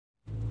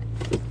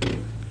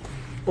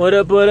What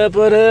up, what up,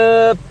 what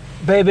up?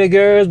 Baby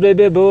girls,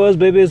 baby boys,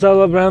 babies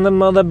all around the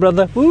mother,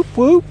 brother. Whoop,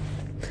 whoop.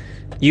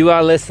 You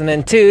are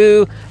listening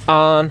to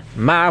On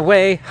My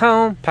Way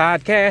Home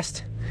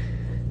podcast.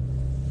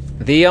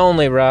 The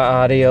only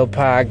raw audio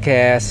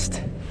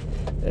podcast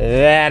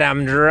that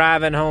I'm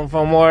driving home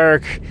from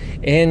work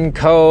in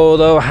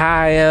cold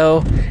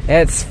Ohio.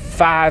 It's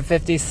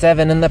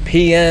 5:57 in the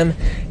PM.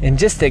 And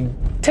just to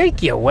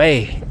take you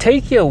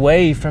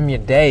away from your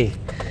day.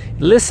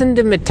 Listen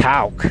to me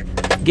talk.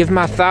 Give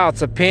my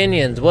thoughts,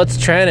 opinions, what's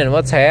trending,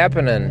 what's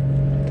happening.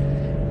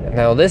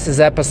 Now, this is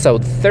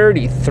episode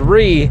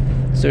 33,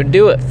 so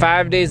do it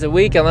 5 days a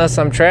week unless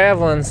I'm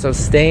traveling, so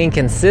staying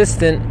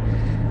consistent.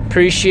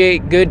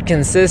 Appreciate good,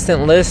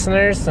 consistent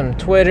listeners, some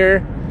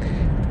Twitter,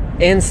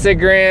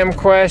 Instagram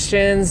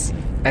questions.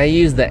 I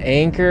use the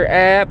Anchor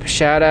app.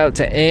 Shout out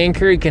to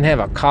Anchor. You can have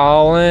a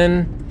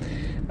call-in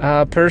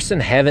person.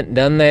 Haven't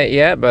done that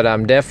yet, but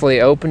I'm definitely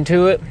open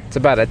to it. It's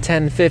about a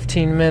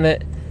 10-15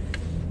 minute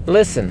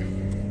listen.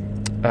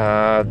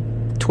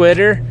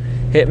 Twitter,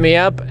 hit me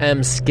up,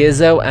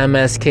 mskizzo,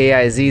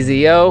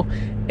 MSKIZZO.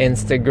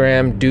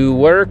 Instagram, do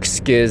work,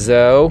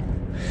 skizzo.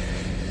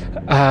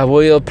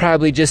 Well, you'll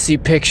probably just see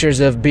pictures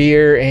of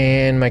beer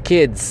and my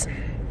kids.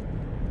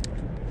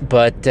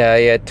 But,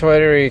 yeah,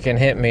 Twitter, you can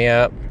hit me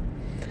up.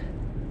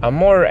 I'm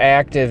more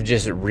active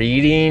just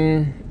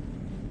reading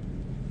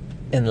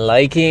and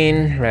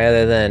liking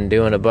rather than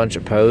doing a bunch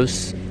of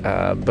posts.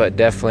 But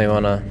definitely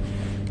want to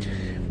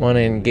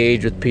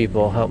engage with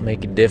people, help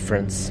make a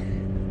difference.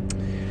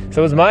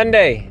 So it's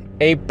Monday,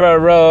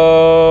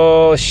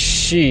 April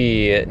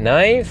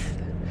 9th?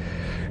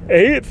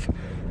 8th?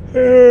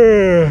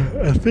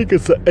 I think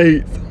it's the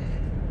 8th.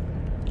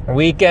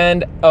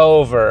 Weekend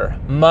over.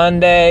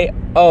 Monday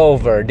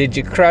over. Did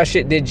you crush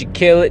it? Did you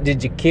kill it?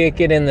 Did you kick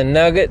it in the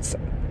nuggets?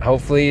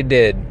 Hopefully you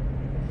did.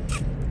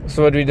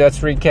 So let's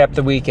recap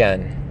the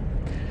weekend.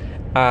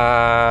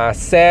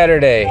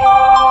 Saturday,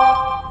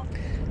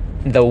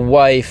 the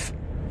wife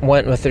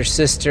went with her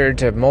sister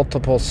to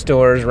multiple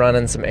stores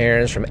running some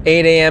errands from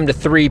 8 a.m. to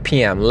 3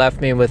 p.m.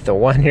 Left me with the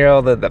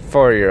 1-year-old and the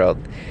 4-year-old.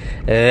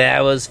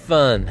 That was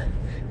fun. I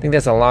think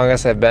that's the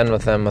longest I've been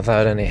with them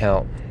without any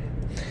help.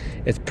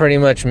 It's pretty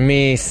much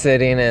me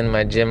sitting in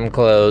my gym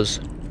clothes,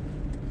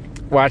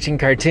 watching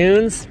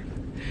cartoons,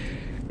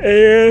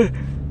 and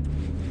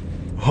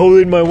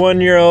holding my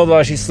 1-year-old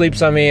while she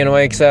sleeps on me and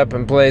wakes up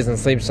and plays and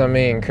sleeps on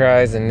me and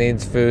cries and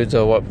needs food,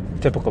 so what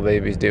typical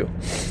babies do.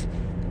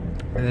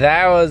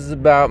 That was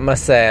about my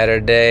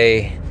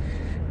Saturday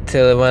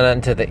till it went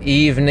on to the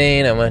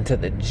evening. I went to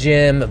the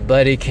gym. A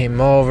buddy came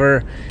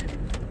over,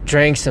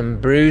 drank some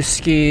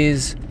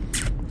brewskis,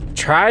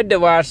 tried to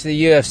watch the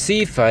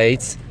UFC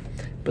fights,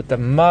 but the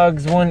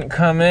mugs wouldn't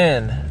come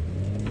in.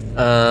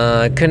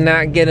 Could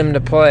not get him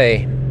to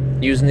play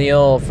using the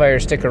old Fire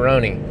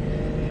Stick-a-roni.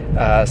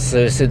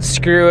 So I said,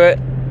 screw it.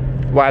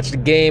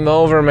 Watched Game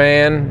Over,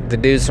 man. To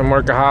do some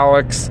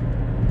Workaholics.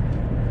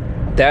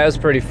 That was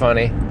pretty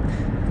funny.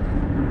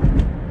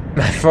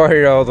 My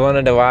 4-year-old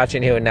wanted to watch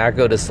and he would not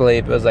go to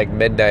sleep. It was like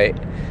midnight.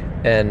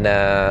 And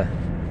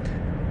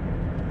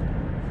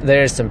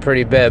there's some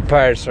pretty bad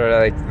parts where,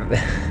 like,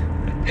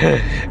 I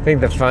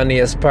think the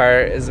funniest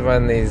part is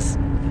when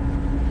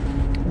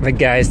the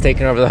guys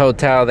taking over the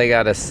hotel,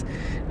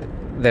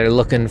 they're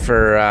looking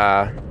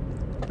for,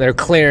 they're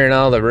clearing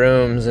all the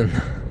rooms and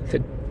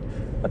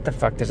what the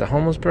fuck, there's a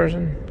homeless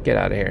person? Get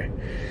out of here.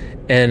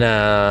 And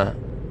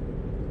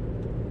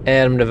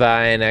Adam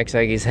Devine acts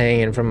like he's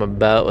hanging from a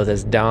belt with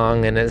his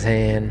dong in his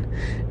hand,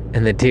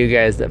 and the two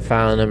guys that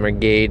found him are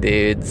gay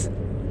dudes,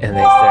 and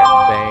they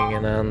start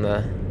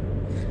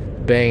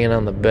banging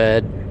on the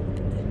bed.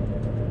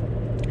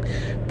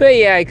 But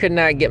yeah, I could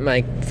not get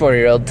my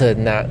 4-year-old to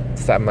not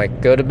stop. I'm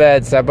like, go to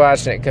bed, stop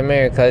watching it, come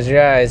here, close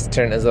your eyes.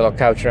 Turn his little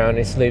couch around,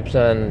 he sleeps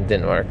on.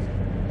 Didn't work.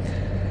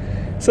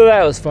 So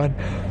that was fun.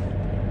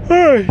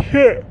 Oh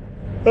shit,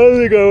 I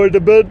think I went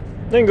to bed.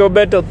 I didn't go to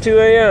bed till 2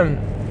 a.m.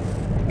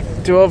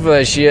 Too old for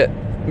that shit,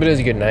 but it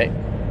was a good night.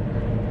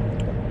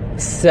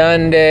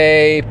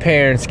 Sunday,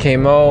 parents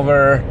came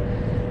over,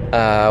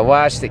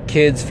 watched the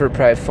kids for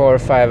probably 4 or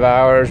 5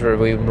 hours where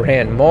we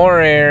ran more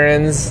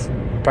errands.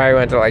 Probably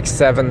went to like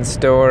 7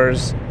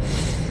 stores.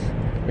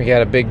 We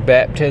got a big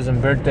baptism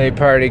birthday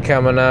party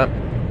coming up.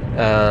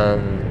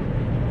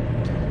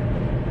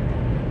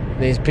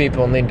 These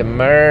people need to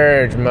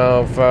merge,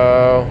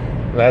 mofo.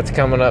 That's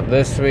coming up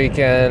this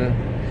weekend.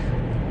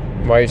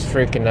 Wife's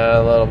freaking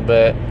out a little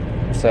bit.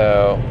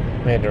 So,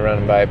 we had to run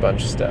and buy a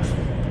bunch of stuff.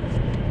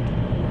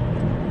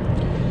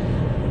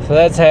 So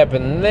that's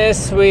happened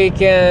this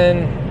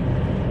weekend.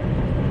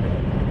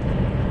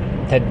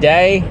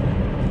 Today,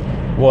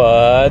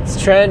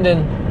 what's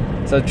trending?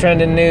 So,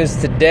 trending news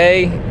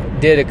today.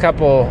 I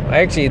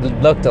actually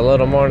looked a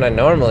little more than I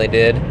normally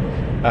did.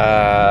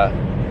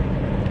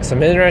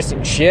 Some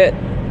interesting shit.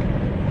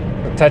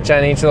 I'll touch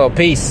on each little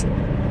piece.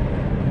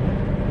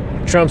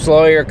 Trump's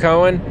lawyer,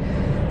 Cohen,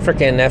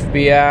 freaking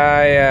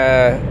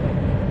FBI,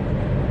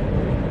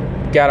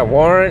 got a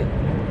warrant,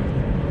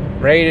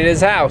 raided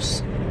his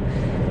house.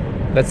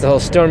 That's the whole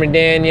Stormy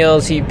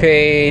Daniels. He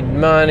paid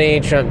money.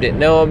 Trump didn't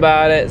know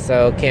about it,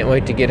 so can't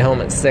wait to get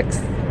home at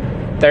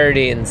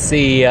 6:30 and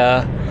see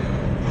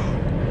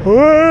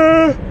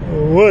what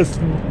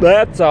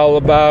that's all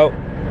about.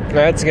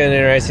 That's going to be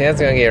interesting.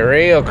 That's going to get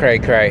real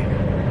cray-cray.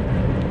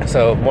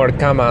 So more to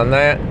come on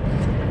that.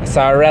 I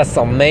saw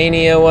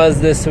WrestleMania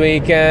was this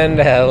weekend.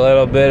 A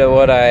little bit of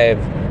what I've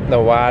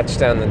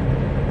watched on the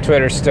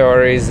Twitter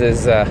stories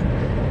is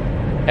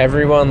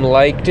everyone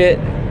liked it.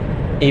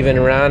 Even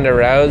Ronda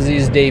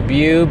Rousey's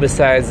debut,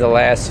 besides the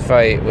last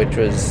fight, which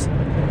was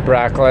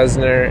Brock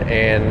Lesnar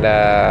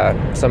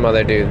and some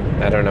other dude.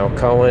 I don't know.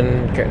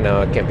 Cohen?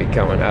 No, it can't be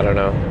Cohen. I don't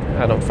know.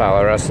 I don't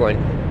follow wrestling.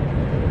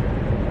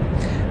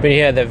 But he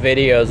had the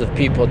videos of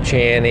people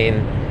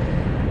chanting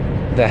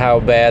how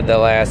bad the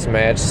last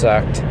match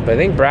sucked. But I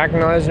think Brock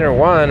Lesnar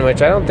won,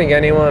 which I don't think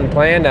anyone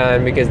planned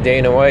on because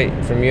Dana White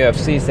from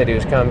UFC said he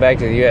was coming back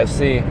to the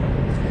UFC.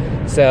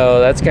 So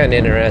that's kind of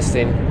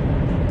interesting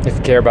if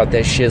you care about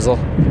that shizzle.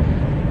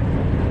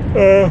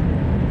 I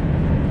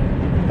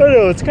don't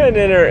know, it's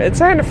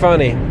kind of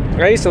funny.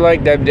 I used to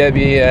like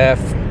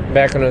WWF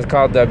back when it was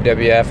called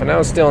WWF, and I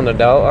was still an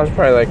adult. I was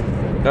probably like,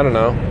 I don't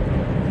know,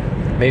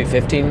 maybe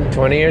 15,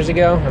 20 years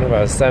ago. I don't know if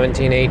I was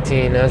 17,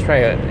 18. I was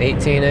probably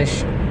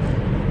 18-ish.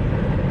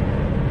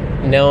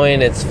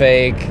 Knowing it's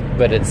fake,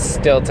 but it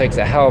still takes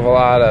a hell of a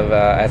lot of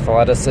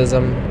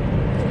athleticism.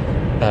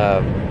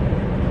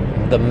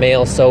 The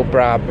male soap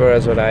opera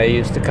is what I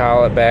used to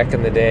call it back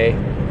in the day.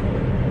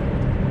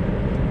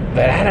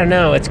 But I don't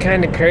know, it's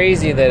kind of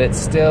crazy that it's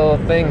still a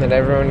thing that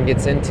everyone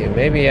gets into.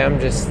 Maybe I'm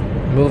just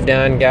moved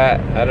on,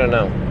 I don't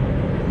know.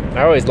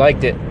 I always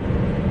liked it.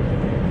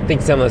 I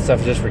think some of the stuff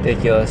is just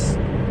ridiculous.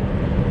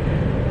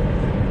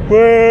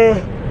 Well,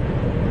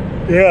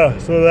 yeah,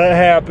 so that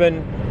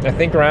happened. I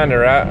think I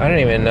don't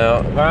even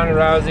know. Ronda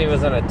Rousey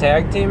was in a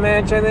tag team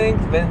match, I think.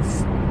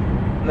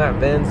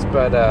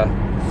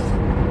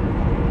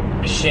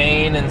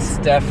 Shane and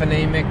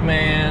Stephanie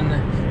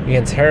McMahon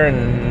against her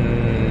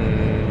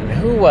and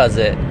who was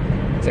it?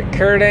 Is it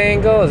Kurt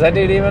Angle? Is that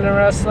dude even a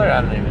wrestler?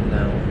 I don't even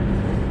know.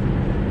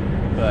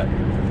 But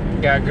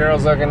got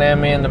girls looking at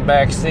me in the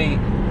back seat.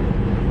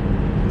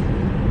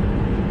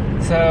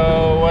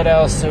 So what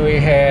else do we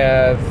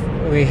have?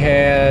 We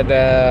had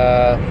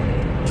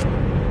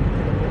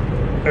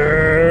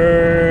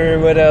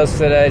what else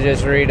did I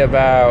just read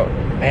about?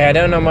 Hey, I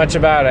don't know much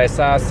about it. I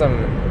saw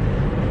some,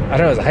 I don't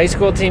know, it was a high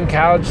school team,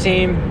 college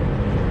team,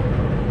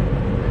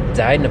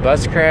 died in a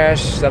bus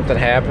crash, something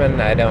happened,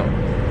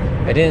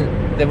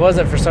 it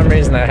wasn't for some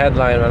reason a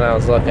headline when I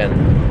was looking,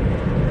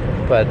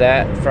 but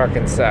that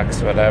fucking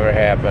sucks, whatever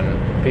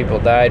happened. People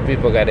died,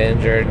 people got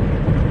injured,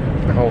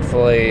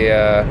 hopefully,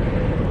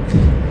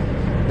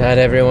 not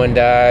everyone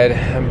died.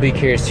 I'd be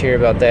curious to hear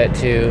about that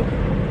too.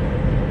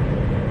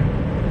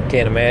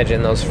 Can't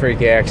imagine those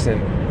freak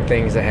accident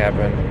things that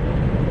happen.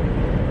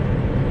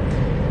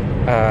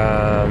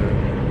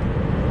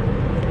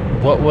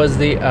 What was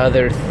the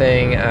other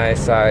thing I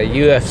saw?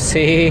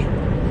 UFC.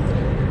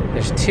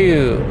 There's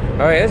two.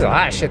 Oh, yeah, there's a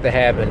lot of shit that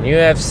happened.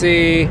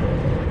 UFC.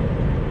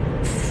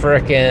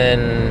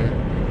 Frickin'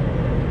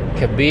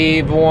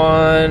 Khabib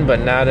won,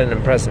 but not in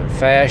impressive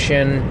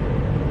fashion.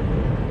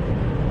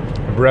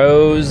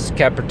 Rose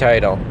kept her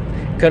title.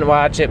 Couldn't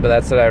watch it, but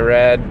that's what I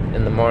read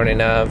in the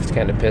morning of. I was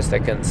kind of pissed I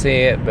couldn't see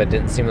it, but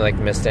didn't seem like I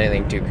missed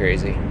anything too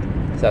crazy.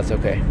 So that's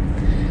okay.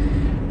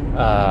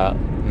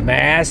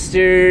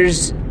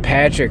 Masters,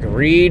 Patrick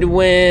Reed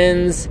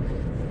wins.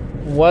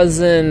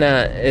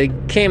 It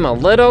came a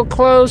little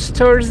close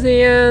towards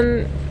the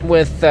end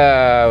with,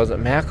 was it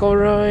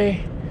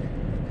McIlroy?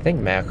 I think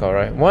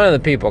McIlroy. One of the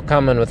people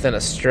coming within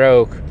a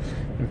stroke.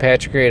 And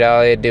Patrick Reed,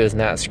 all he had to do was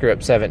not screw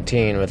up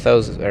 17 with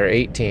those, or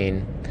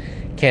 18.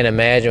 Can't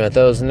imagine with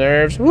those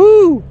nerves.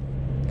 Woo!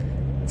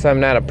 So I'm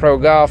not a pro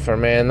golfer,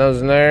 man.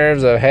 Those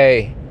nerves of,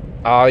 hey,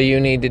 all you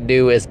need to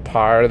do is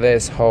par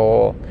this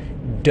hole.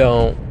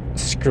 Don't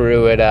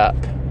screw it up.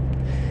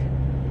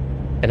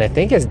 And I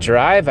think his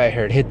drive, I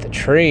heard, hit the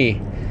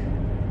tree.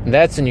 And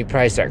that's when you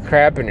probably start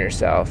crapping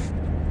yourself.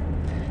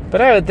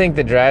 But I would think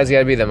the drive's got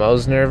to be the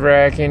most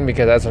nerve-wracking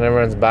because that's when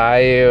everyone's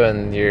by you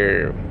and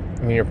you're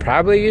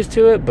probably used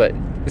to it, but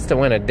it's to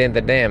win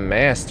the damn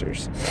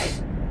Masters.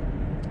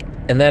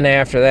 And then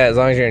after that, as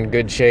long as you're in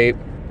good shape,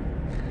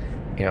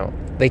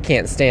 they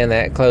can't stand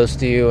that close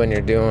to you when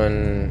you're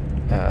doing,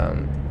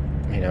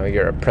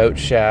 your approach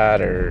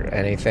shot or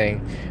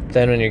anything. But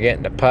then when you're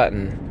getting to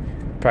putting,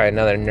 probably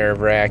another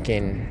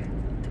nerve-wracking,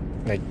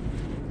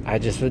 I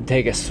just would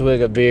take a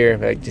swig of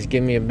beer. Just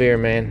give me a beer,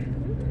 man.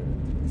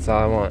 That's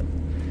all I want.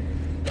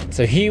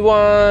 So he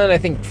won, I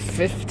think,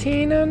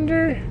 15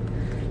 under.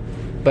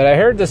 But I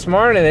heard this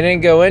morning, they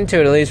didn't go into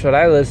it, at least what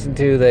I listened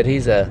to, that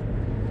he's a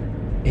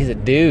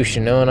douche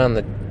and no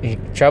one he's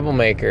a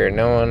troublemaker.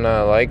 No one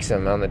likes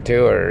him on the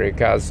tour. He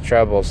caused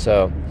trouble.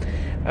 So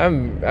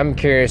I'm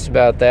curious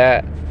about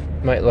that.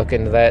 Might look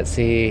into that,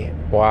 see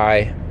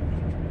why.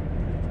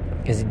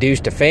 Is he douche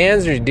to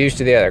fans or is he douche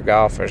to the other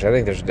golfers? I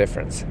think there's a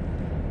difference.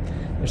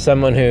 There's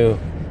someone who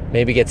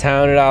maybe gets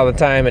hounded all the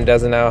time and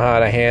doesn't know how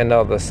to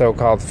handle the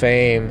so-called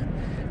fame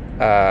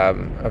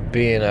of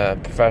being a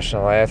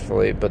professional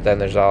athlete. But then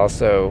there's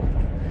also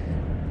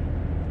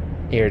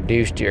you're a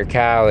douche to your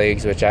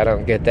colleagues, which I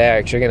don't get that,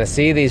 because you're going to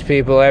see these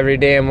people every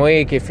damn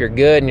week if you're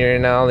good and you're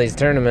in all these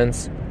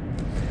tournaments.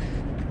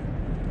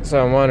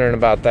 So I'm wondering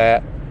about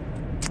that.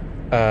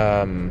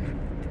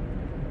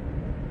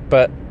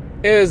 But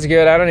it was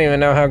good. I don't even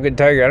know how good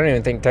Tiger. I don't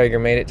even think Tiger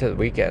made it to the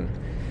weekend.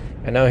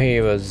 I know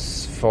he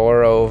was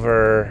 4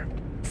 over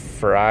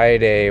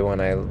Friday when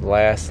I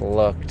last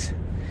looked.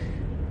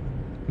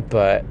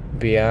 But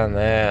beyond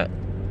that,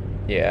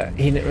 yeah,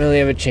 he didn't really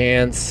have a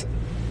chance,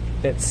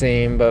 it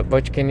seemed. But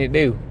what can you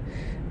do?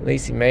 At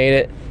least he made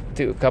it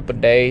through a couple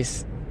of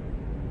days.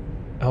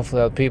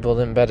 Hopefully other people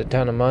didn't bet a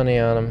ton of money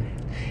on him,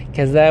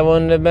 because that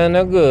wouldn't have been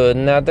no good.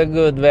 Not a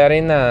good, very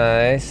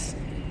nice.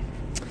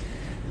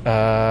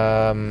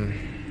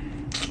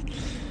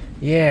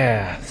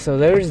 Yeah, so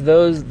there's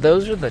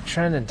those are the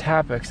trending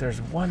topics.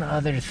 There's one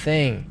other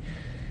thing,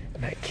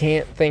 and I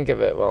can't think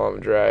of it while I'm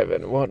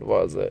driving. What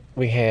was it?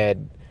 We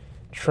had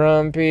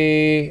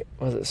Trumpy.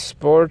 Was it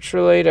sports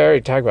related? I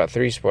already talked about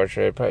 3 sports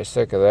related. Probably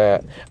sick of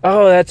that.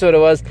 Oh, that's what it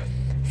was.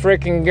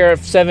 Freaking girl,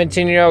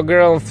 17-year-old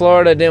girl in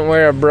Florida didn't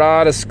wear a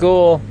bra to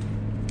school,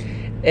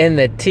 and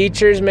the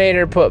teachers made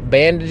her put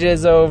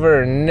bandages over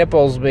her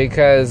nipples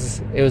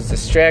because it was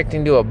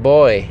distracting to a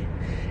boy.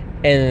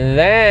 And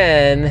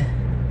then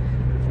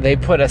they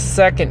put a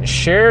second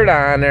shirt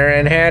on her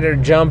and had her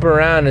jump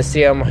around to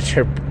see how much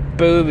her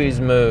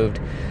boobies moved.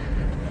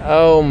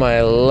 Oh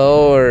my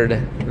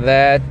Lord,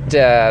 that's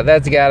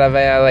gotta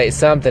violate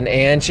something.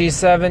 And she's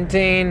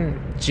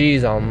 17.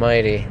 Jeez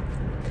Almighty.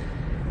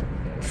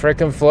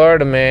 Frickin'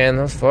 Florida, man.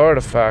 Those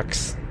Florida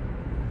fucks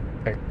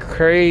are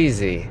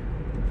crazy.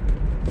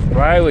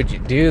 Why would you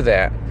do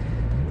that?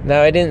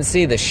 Now, I didn't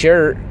see the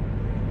shirt.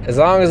 As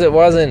long as it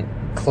wasn't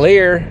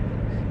clear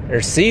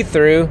or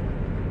see-through.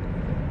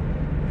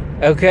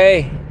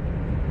 Okay.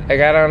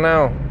 Like, I don't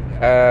know.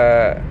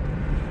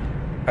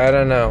 I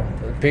don't know.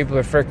 People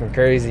are freaking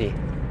crazy.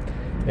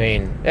 I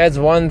mean, that's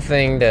one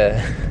thing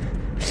to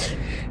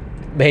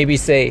maybe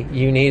say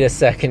you need a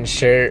second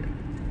shirt.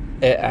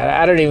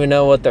 I don't even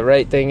know what the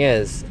right thing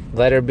is.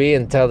 Let her be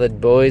and tell the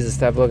boys to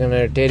stop looking at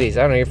her titties.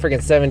 I don't know. You're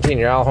freaking 17.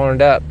 You're all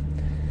horned up.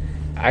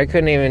 I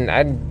couldn't even...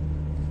 I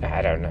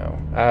don't know.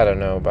 I don't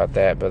know about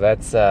that. But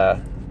that's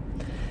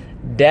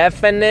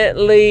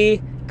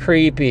definitely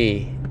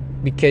creepy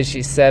because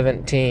she's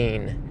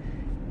 17.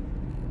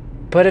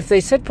 But if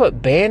they said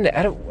put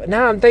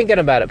now I'm thinking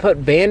about it.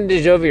 Put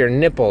bandage over your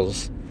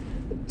nipples.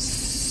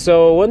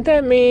 So wouldn't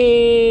that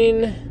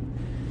mean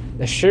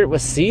the shirt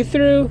was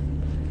see-through?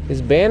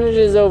 Because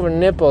bandages over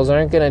nipples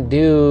aren't going to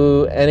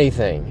do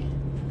anything.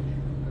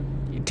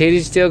 Your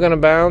titty's still going to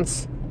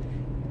bounce.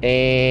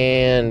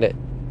 And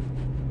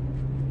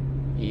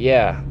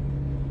yeah.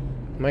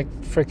 My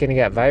freaking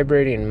got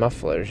vibrating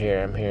mufflers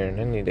here, I'm hearing.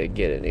 I need to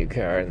get a new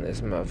car in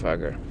this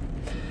motherfucker.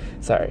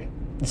 Sorry.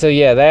 So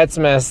yeah, that's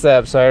messed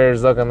up. So I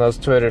was looking at those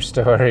Twitter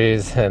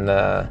stories,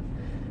 and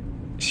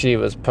she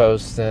was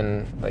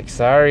posting, like,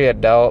 sorry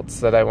adults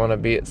that I want to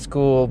be at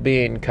school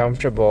being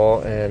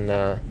comfortable,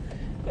 and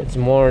it's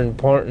more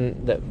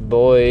important that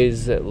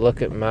boys that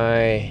look at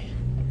my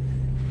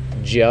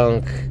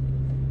junk.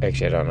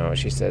 Actually, I don't know what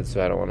she said,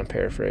 so I don't want to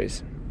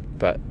paraphrase.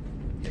 But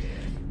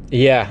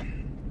yeah,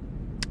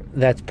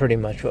 that's pretty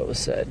much what was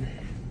said.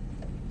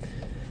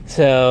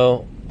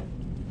 So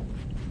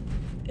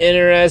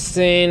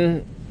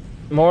interesting.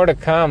 More to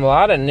come. A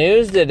lot of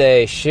news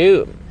today.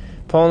 Shoot.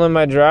 Pulling in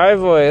my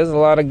driveway. There's a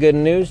lot of good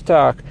news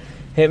talk.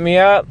 Hit me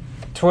up.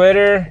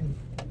 Twitter,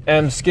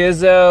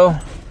 mskizzo.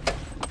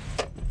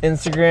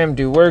 Instagram,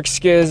 do work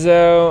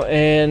skizzo.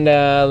 And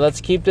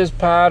let's keep this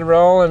pod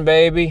rolling,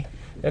 baby.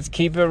 Let's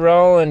keep it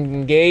rolling.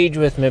 Engage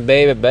with me,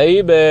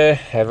 baby.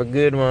 Have a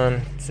good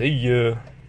one. See ya.